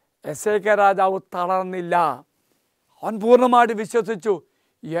എസേക്കിയാ രാജാവ് തളർന്നില്ല. അവൻ പൂർണ്ണമായിട്ട് വിശ്വസിച്ചു,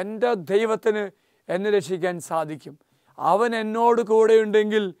 എൻ്റെ ദൈവത്തിന് എന്നെ രക്ഷിക്കാൻ സാധിക്കും. അവൻ എന്നോട്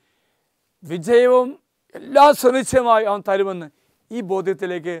കൂടെയുണ്ടെങ്കിൽ വിജയവും എല്ലാ സുനിശ്ചയമായി അവൻ തരുമെന്ന് ഈ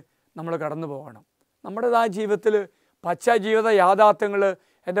ബോധ്യത്തിലേക്ക് നമ്മൾ കടന്നു പോകണം. നമ്മുടേതായ ജീവിതത്തിൽ പച്ച ജീവിത യാഥാർത്ഥ്യങ്ങൾ,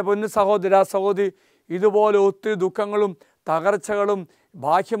 എൻ്റെ പൊന്നു സഹോദര സഹോദരി, ഇതുപോലെ ഒത്തിരി ദുഃഖങ്ങളും തകർച്ചകളും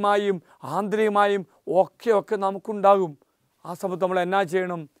ബാഹ്യമായും ആന്തരികമായും ഒക്കെ നമുക്കുണ്ടാകും. ആ സമയത്ത് നമ്മൾ എന്നാ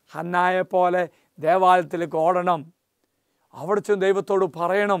ചെയ്യണം? ഹന്നായെ പോലെ ദേവാലയത്തിലേക്ക് ഓടണം. അവിടെ ചെന്ന് ദൈവത്തോട്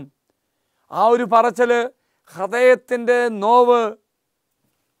പറയണം. ആ ഒരു പറച്ചിൽ ഹൃദയത്തിൻ്റെ നോവ്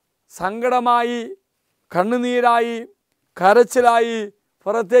സങ്കടമായി, കണ്ണുനീരായി, കരച്ചിലായി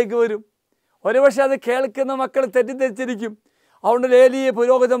പുറത്തേക്ക് വരും. ഒരുപക്ഷെ അത് കേൾക്കുന്ന മക്കൾ തെറ്റിദ്ധരിച്ചിരിക്കും. അതുകൊണ്ട് ഏലിയെ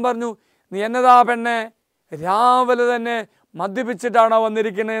പുരോഹിതൻ പറഞ്ഞു, നീ എന്നതാ പെണ്ണെ രാവിലെ തന്നെ മദ്യപിച്ചിട്ടാണോ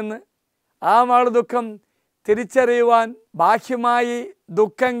വന്നിരിക്കണതെന്ന്. ആ മകൾ ദുഃഖം തിരിച്ചറിയുവാൻ ബാഹ്യമായി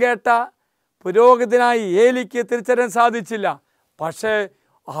ദുഃഖം കേട്ട പുരോഹിതനായി ഏലിക്ക് തിരിച്ചറിയാൻ സാധിച്ചില്ല. പക്ഷേ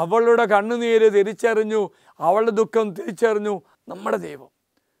അവളുടെ കണ്ണുനീര് തിരിച്ചറിഞ്ഞു, അവളുടെ ദുഃഖം തിരിച്ചറിഞ്ഞു നമ്മുടെ ദൈവം.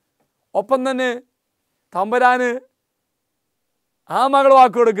 ഒപ്പം തന്നെ തമ്പുരാന് ആ മകൾ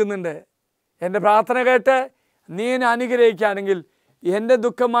വാക്ക് കൊടുക്കുന്നുണ്ട്, എൻ്റെ പ്രാർത്ഥന കേട്ട് നീ എന്നെ അനുഗ്രഹിക്കുകയാണെങ്കിൽ, എൻ്റെ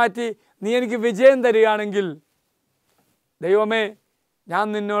ദുഃഖം മാറ്റി നീ എനിക്ക് വിജയം തരികയാണെങ്കിൽ, ദൈവമേ ഞാൻ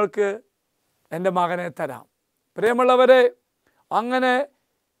നിന്നോൾക്ക് എൻ്റെ മകനെ തരാം. പ്രിയമുള്ളവരെ, അങ്ങനെ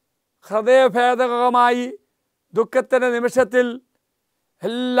ഹൃദയഭേദകമായി ദുഃഖത്തിൻ്റെ നിമിഷത്തിൽ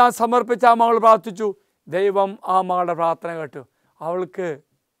എല്ലാം സമർപ്പിച്ച് ആ മകൾ പ്രാർത്ഥിച്ചു. ദൈവം ആ മകളുടെ പ്രാർത്ഥന കേട്ടു. അവൾക്ക്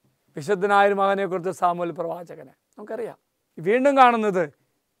വിശുദ്ധനായൊരു മകനെക്കുറിച്ച് സാമുവേൽ പ്രവാചകനെ നമുക്കറിയാം. വീണ്ടും കാണുന്നത്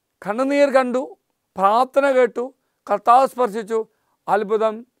കണ്ണുനീർ കണ്ടു, പ്രാർത്ഥന കേട്ടു, കർത്താവ് സ്പർശിച്ചു,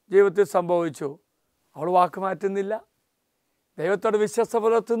 അത്ഭുതം ജീവിതത്തിൽ സംഭവിച്ചു. അവൾ വാക്ക് മാറ്റുന്നില്ല, ദൈവത്തോട് വിശ്വസ്ത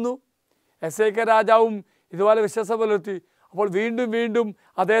പുലർത്തുന്നു. എസേക്കിയാ രാജാവും ഇതുപോലെ വിശ്വസ്ത പുലർത്തി. അപ്പോൾ വീണ്ടും വീണ്ടും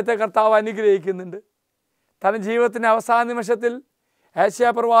അദ്ദേഹത്തെ കർത്താവ് അനുഗ്രഹിക്കുന്നുണ്ട്. തൻ്റെ ജീവിതത്തിൻ്റെ അവസാന നിമിഷത്തിൽ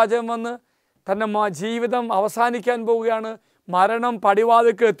ഏശയ്യാ പ്രവാചകൻ വന്ന് തൻ്റെ ജീവിതം അവസാനിക്കാൻ പോവുകയാണ്, മരണം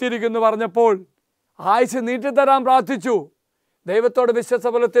പടിവാതിൽക്ക് എത്തിയിരിക്കുന്നു പറഞ്ഞപ്പോൾ ആയുസ് നീട്ടിത്തരാൻ പ്രാർത്ഥിച്ചു. ദൈവത്തോട് വിശ്വസ്ത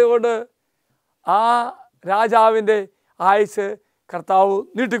പുലർത്തിയതുകൊണ്ട് ആ രാജാവിൻ്റെ ആയുസ് കർത്താവ്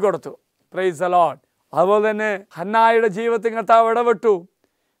നീട്ടിക്കൊടുത്തു. Price the Lord. അതുപോലെ തന്നെ ഹന്നായുടെ ജീവിതത്തിൽ കർത്താവ് ഇടപെട്ടു.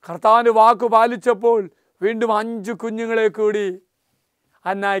 കർത്താവിൻ്റെ വാക്ക് പാലിച്ചപ്പോൾ വീണ്ടും 5 കുഞ്ഞുങ്ങളെ കൂടി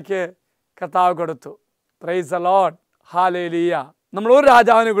ഹന്നായ്ക്ക് കർത്താവ് കൊടുത്തു. Praise the Lord. ഹല്ലേലൂയ. നമ്മൾ ഒരു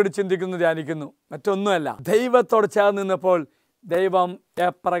രാജാവിനെ കൂടി ചിന്തിക്കുന്നു, ധ്യാനിക്കുന്നു. മറ്റൊന്നുമല്ല, ദൈവത്തോട് ചേർന്ന് നിന്നപ്പോൾ ദൈവം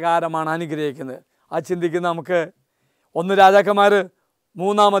എപ്രകാരമാണ് അനുഗ്രഹിക്കുന്നത് ആ ചിന്തിക്കുന്ന നമുക്ക് 1 രാജാക്കന്മാർ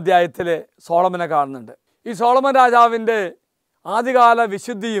 3-ാം അധ്യായത്തിൽ സോളമനെ കാണുന്നുണ്ട്. ഈ സോളമൻ രാജാവിൻ്റെ ആദ്യകാല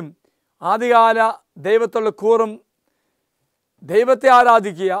വിശുദ്ധിയും ആദ്യകാല ദൈവത്തുള്ള കൂറും, ദൈവത്തെ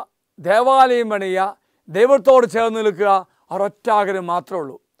ആരാധിക്കുക, ദേവാലയം പണിയുക, ദൈവത്തോട് ചേർന്ന് നിൽക്കുക, ഒരൊറ്റ ആഗ്രഹം മാത്രമേ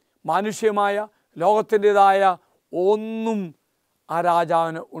ഉള്ളൂ. മാനുഷ്യമായ ലോകത്തിൻ്റെതായ ഒന്നും ആ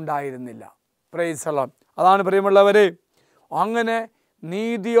രാജാവിന് ഉണ്ടായിരുന്നില്ല. Praise the Lord. അതാണ് പ്രിയമുള്ളവരെ, അങ്ങനെ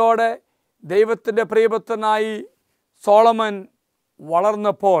നീതിയോടെ ദൈവത്തിൻ്റെ പ്രിയപുത്രനായി സോളമൻ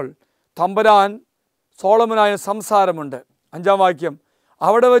വളർന്നപ്പോൾ തമ്പുരാൻ സോളമനായ സംസാരമുണ്ട്. 5-ാം വാക്യം,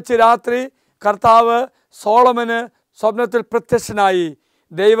 അവിടെ വെച്ച് രാത്രി കർത്താവ് സോളമന് സ്വപ്നത്തിൽ പ്രത്യക്ഷനായി.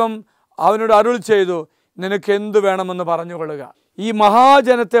 ദൈവം അവനോട് അരുൾ ചെയ്തു, നിനക്ക് എന്തു വേണമെന്ന് പറഞ്ഞുകൊള്ളുക. ഈ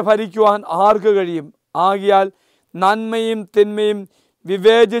മഹാജനത്തെ ഭരിക്കുവാൻ ആർക്ക് കഴിയും? ആകിയാൽ നന്മയും തിന്മയും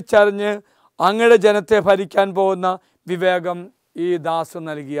വിവേചിച്ചറിഞ്ഞ് അങ്ങയുടെ ജനത്തെ ഭരിക്കാൻ പോകുന്ന വിവേകം ഈ ദാസ്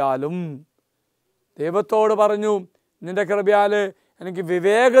നൽകിയാലും. ദൈവത്തോട് പറഞ്ഞു, നിൻ്റെ കൃപയാൽ എനിക്ക്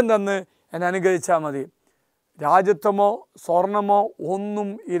വിവേകം തന്ന് എന്നെ അനുഗ്രഹിച്ചാൽ മതി. രാജ്യത്വമോ സ്വർണമോ ഒന്നും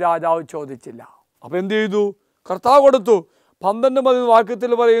ഈ രാജാവ് ചോദിച്ചില്ല. അപ്പം എന്ത് ചെയ്തു? കർത്താവ് കൊടുത്തു. 12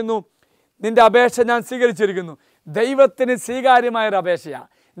 വാക്യത്തിൽ പറയുന്നു, നിൻ്റെ അപേക്ഷ ഞാൻ സ്വീകരിച്ചിരിക്കുന്നു. ദൈവത്തിന് സ്വീകാര്യമായൊരു അപേക്ഷയാണ്,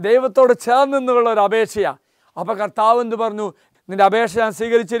 ദൈവത്തോട് ചേർന്ന് നിന്നുള്ള ഒരു അപേക്ഷയാണ്. അപ്പോൾ കർത്താവ് എന്ത് പറഞ്ഞു? നിൻ്റെ അപേക്ഷ ഞാൻ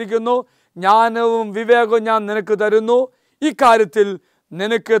സ്വീകരിച്ചിരിക്കുന്നു, ജ്ഞാനവും വിവേകവും ഞാൻ നിനക്ക് തരുന്നു. ഇക്കാര്യത്തിൽ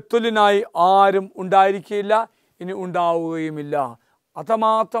നിനക്ക് തുല്യനായി ആരും ഉണ്ടായിരിക്കില്ല, ഇനി ഉണ്ടാവുകയുമില്ല.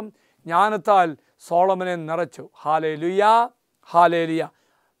 അത്രമാത്രം ജ്ഞാനത്താൽ സോളമനെ നിറച്ചു. Hallelujah, hallelujah.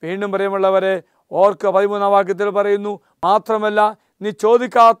 വീണ്ടും പ്രിയമുള്ളവരെ ഓർക്ക് 13-ാം വാക്യത്തിൽ പറയുന്നു, മാത്രമല്ല നീ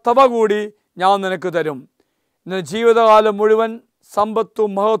ചോദിക്കാത്തവ കൂടി ഞാൻ നിനക്ക് തരും. നിന്റെ ജീവിതകാലം മുഴുവൻ സമ്പത്തും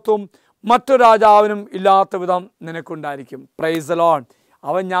മഹത്വവും മറ്റൊരു രാജാവിനും ഇല്ലാത്ത വിധം നിനക്കുണ്ടായിരിക്കും. Price the Lord.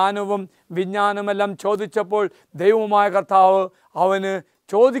 അവൻ ജ്ഞാനവും വിജ്ഞാനമെല്ലാം ചോദിച്ചപ്പോൾ ദൈവമായ കർത്താവ് അവന്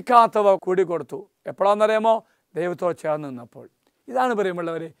ചോദിക്കാത്തവ കൂടി കൊടുത്തു. എപ്പോഴാണെന്നറിയാമോ? ദൈവത്തോട് ചേർന്ന് നിന്നപ്പോൾ. ഇതാണ്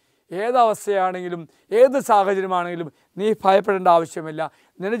പ്രിയമുള്ളവരെ, ഏതവസ്ഥയാണെങ്കിലും ഏത് സാഹചര്യമാണെങ്കിലും നീ ഭയപ്പെടേണ്ട ആവശ്യമില്ല.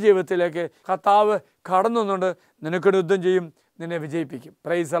 നിന്റെ ജീവിതത്തിലേക്ക് കർത്താവ് കടന്നു വന്നുകൊണ്ട് നിനക്കൊരു യുദ്ധം ചെയ്യും, നിന്നെ വിജയിപ്പിക്കും.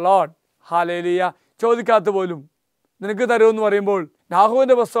 Praise the Lord. ഹല്ലേലൂയ. ചോദിക്കാത്ത പോലും നിനക്ക് തരുമെന്ന് പറയുമ്പോൾ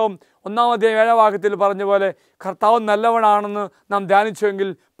നാഹൂമിൻ്റെ പുസ്തകം 1-ാം അധ്യായം 7-ാം വാക്യത്തിൽ പറഞ്ഞ പോലെ കർത്താവ് നല്ലവനാണെന്ന് നാം ധ്യാനിച്ചുവെങ്കിൽ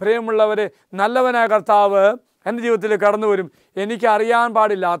പ്രിയമുള്ളവരെ, നല്ലവനായ കർത്താവ് എൻ്റെ ജീവിതത്തിൽ കടന്നു വരും. എനിക്ക് അറിയാൻ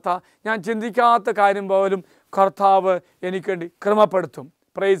പാടില്ലാത്ത, ഞാൻ ചിന്തിക്കാത്ത കാര്യം പോലും കർത്താവ് എനിക്ക് വേണ്ടി ക്രമപ്പെടുത്തും.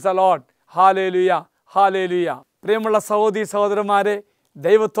 Praise the Lord. Hallelujah, hallelujah. പ്രിയമുള്ള സഹോദരി സഹോദരന്മാരെ,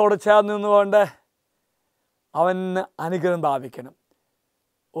 ദൈവത്തോട് ചേർന്ന് നിന്നുകൊണ്ട് അവന് അനുഗ്രഹം ഭാവിക്കണം.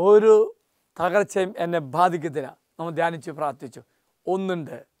 ഒരു തകർച്ചയും എന്നെ ബാധിക്കത്തില്ല. നമ്മൾ ധ്യാനിച്ച് പ്രാർത്ഥിച്ചു.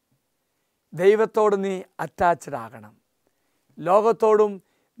 ഒന്നുണ്ട്, ദൈവത്തോട് നീ അറ്റാച്ച്ഡ് ആകണം. ലോകത്തോടും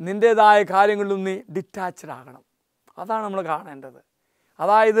നിൻ്റേതായ കാര്യങ്ങളിലും നീ ഡിറ്റാച്ച്ഡ് ആകണം. അതാണ് നമ്മൾ കാണേണ്ടത്.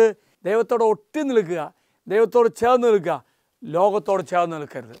 അതായത് ദൈവത്തോട് ഒട്ടി നിൽക്കുക, ദൈവത്തോട് ചേർന്ന് നിൽക്കുക, ലോകത്തോട് ചേർന്ന്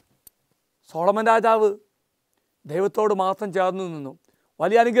നിൽക്കരുത്. സോളമൻ രാജാവ് ദൈവത്തോട് മാത്രം ചേർന്ന് നിന്നു,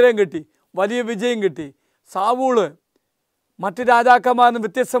 വലിയ അനുഗ്രഹം കിട്ടി, വലിയ വിജയം കിട്ടി. സാവൂള് മറ്റ് രാജാക്കന്മാരിൽ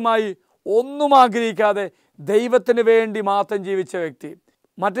വ്യത്യസ്തമായി ഒന്നും ആഗ്രഹിക്കാതെ ദൈവത്തിന് വേണ്ടി മാത്രം ജീവിച്ച വ്യക്തി.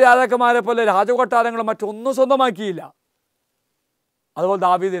 മറ്റ് രാജാക്കന്മാരെ പോലെ രാജകൊട്ടാരങ്ങൾ മറ്റൊന്നും സ്വന്തമാക്കിയില്ല. അതുപോലെ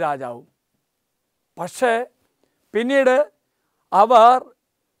ദാവീദ് രാജാവും. പക്ഷേ പിന്നീട് അവർ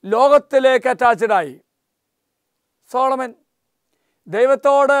ലോകത്തിലേക്ക് അറ്റാച്ച്ഡായി. സോളമൻ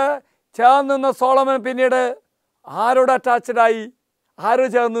ദൈവത്തോട് ചേർന്ന് നിന്ന സോളമൻ പിന്നീട് ആരോട് അറ്റാച്ച്ഡായി?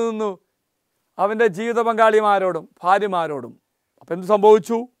 ആരോട് ചേർന്ന് നിന്നു? അവൻ്റെ ജീവിത പങ്കാളിമാരോടും ഭാര്യമാരോടും. അപ്പം എന്ത്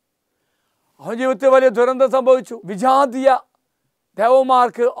സംഭവിച്ചു? അവൻ ജീവിതത്തിൽ വലിയ ദുരന്തം സംഭവിച്ചു. വിജാതീയ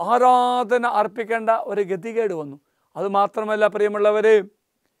ദേവന്മാർക്ക് ആരാധന അർപ്പിക്കേണ്ട ഒരു ഗതികേട് വന്നു. അതുമാത്രമല്ല പ്രിയമുള്ളവരെ,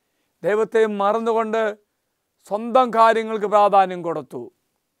 ദൈവത്തെ മറന്നുകൊണ്ട് സ്വന്തം കാര്യങ്ങൾക്ക് പ്രാധാന്യം കൊടുത്തു.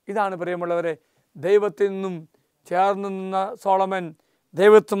 ഇതാണ് പ്രിയമുള്ളവരെ, ദൈവത്തിൽ നിന്നും ചേർന്ന് നിന്ന സോളമൻ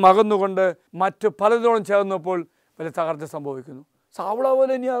ദൈവത്തിൽ അകന്നുകൊണ്ട് മറ്റു പലതോടും ചേർന്നപ്പോൾ വലിയ തകർച്ച സംഭവിക്കുന്നു. സാവൂൾ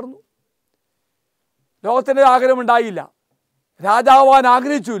പോലെ തന്നെയായിരുന്നു. ലോകത്തിൻ്റെ ആഗ്രഹമുണ്ടായില്ല, രാജാവാൻ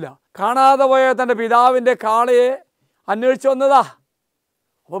ആഗ്രഹിച്ചില്ല. കാണാതെ പോയ തൻ്റെ പിതാവിൻ്റെ കാളയെ അന്വേഷിച്ച് വന്നതാ.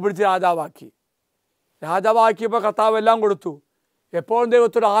 അപ്പോൾ പിടിച്ച് രാജാവാക്കിയപ്പോൾ കർത്താവ് എല്ലാം കൊടുത്തു. എപ്പോഴും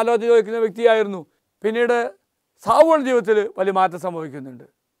ദൈവത്തോട് ആലോചന ചോദിക്കുന്ന വ്യക്തിയായിരുന്നു. പിന്നീട് സാവൂളിൻ്റെ ജീവിതത്തിൽ വലിയ മാറ്റം സംഭവിക്കുന്നുണ്ട്.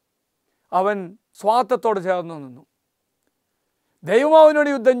 അവൻ സ്വാർത്ഥത്തോട് ചേർന്ന് നിന്നു. ദൈവം അവനോട്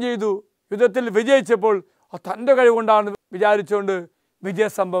യുദ്ധം ചെയ്തു. യുദ്ധത്തിൽ വിജയിച്ചപ്പോൾ തൻ്റെ കഴിവുകൊണ്ടാണ് വിചാരിച്ചുകൊണ്ട്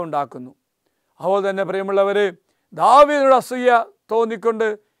വിജയസംഭവം ഉണ്ടാക്കുന്നു. അതുപോലെ തന്നെ പ്രിയമുള്ളവർ, ദാവീദിനോട് അസൂയ തോന്നിക്കൊണ്ട്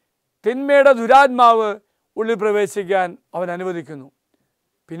തിന്മയുടെ ദുരാത്മാവ് ഉള്ളിൽ പ്രവേശിക്കാൻ അവൻ അനുവദിക്കുന്നു.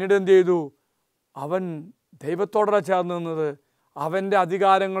 പിന്നീട് എന്ത് ചെയ്തു? അവൻ ദൈവത്തോടെ ചേർന്ന് നിന്നത് അവൻ്റെ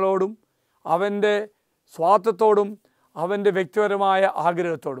അധികാരങ്ങളോടും അവൻ്റെ സ്വാർത്ഥത്തോടും അവൻ്റെ വ്യക്തിപരമായ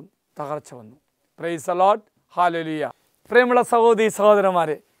ആഗ്രഹത്തോടും തകർച്ച വന്നു. Price the Lord. ഹല്ലേലൂയ. പ്രിയമുള്ള സഹോദരി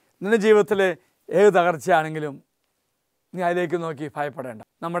സഹോദരന്മാരെ, നിന്റെ ജീവിതത്തിൽ ഏത് തകർച്ചയാണെങ്കിലും നീ അതിലേക്ക് നോക്കി ഭയപ്പെടേണ്ട.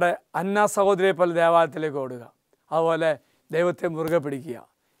 നമ്മുടെ അന്ന സഹോദരിയെ പോലെ ദേവാലയത്തിലേക്ക് ഓടുക. അതുപോലെ ദൈവത്തെ മുറുകെ പിടിക്കുക,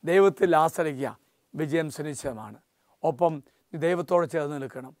 ദൈവത്തിൽ ആശ്രയിക്കുക. വിജയം സുനിശ്ചിതമാണ്. ഒപ്പം നീ ദൈവത്തോട് ചേർന്ന്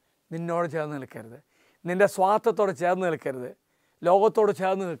നിൽക്കണം. നിന്നോട് ചേർന്ന് നിൽക്കരുത്, നിൻ്റെ സ്വാർത്ഥത്തോട് ചേർന്ന് നിൽക്കരുത്, ലോകത്തോട്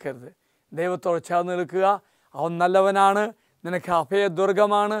ചേർന്ന് നിൽക്കരുത്. ദൈവത്തോട് ചേർന്ന് നിൽക്കുക. അവൻ നല്ലവനാണ്, നിനക്ക്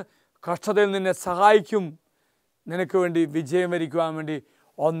അഭയദുർഗമാണ്, കഷ്ടതയിൽ നിന്നെ സഹായിക്കും. നിനക്ക് വേണ്ടി വിജയം വരിക്കുവാൻ വേണ്ടി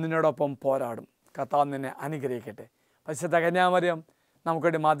ഒന്നിനോടൊപ്പം പോരാടും. കർത്താവ് നിന്നെ അനുഗ്രഹിക്കട്ടെ. പരിശുദ്ധ കന്യാമറിയം നമുക്ക്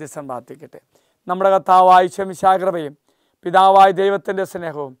വേണ്ടി മാധ്യസ്ഥം പ്രാർത്ഥിക്കട്ടെ. നമ്മുടെ കർത്താവായ ശമിശാകൃപയും പിതാവായ ദൈവത്തിൻ്റെ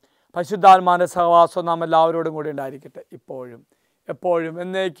സ്നേഹവും പരിശുദ്ധാത്മാവിൻ്റെ സഹവാസവും നാം എല്ലാവരോടും കൂടി ഉണ്ടായിരിക്കട്ടെ, ഇപ്പോഴും എപ്പോഴും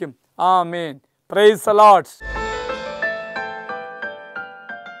എന്നേക്കും. ആമേൻ. Price the Lord.